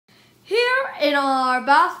in our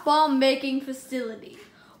bath bomb making facility.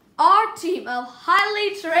 Our team of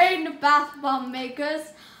highly trained bath bomb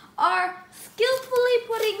makers are skillfully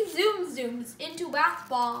putting zooms into bath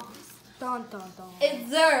bombs. Dun, dun, dun.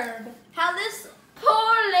 Observe how this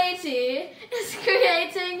poor lady is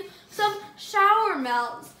creating some shower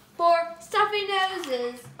melts for stuffy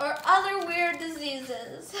noses or other weird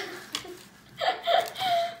diseases.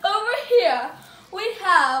 Over here we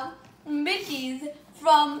have Mickeys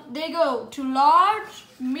they go to large,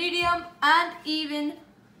 medium, and even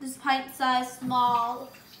this pint-sized small.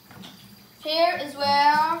 Here is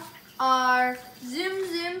where our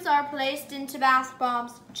zooms are placed into bath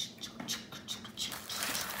bombs.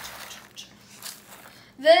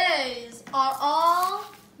 These are all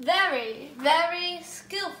very, very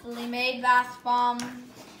skillfully made bath bombs.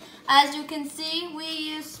 As you can see, we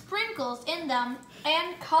use sprinkles in them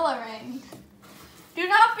and coloring. Do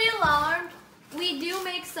not be alarmed. We do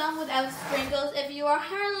make some without sprinkles. If you are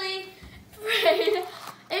afraid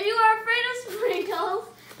of sprinkles,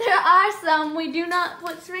 there are some we do not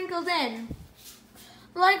put sprinkles in.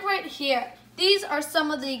 Like right here. These are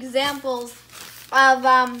some of the examples of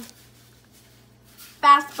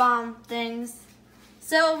bath bomb things.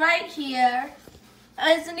 So right here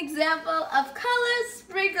is an example of colors,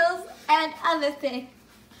 sprinkles, and other things.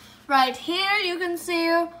 Right here you can see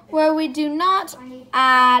where we do not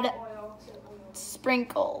add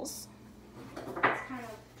sprinkles. It's kind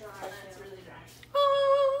of dry. It's really dry.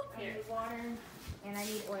 I need water and I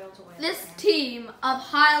need oil to oil. This team of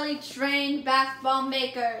highly trained bath bomb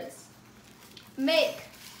makers make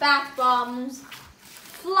bath bombs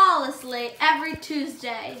flawlessly every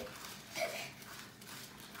Tuesday.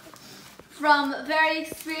 From very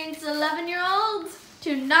experienced 11-year-olds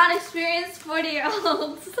to not experienced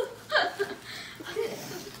 40-year-olds.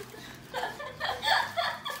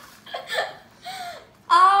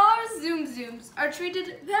 Our zooms are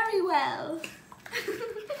treated very well.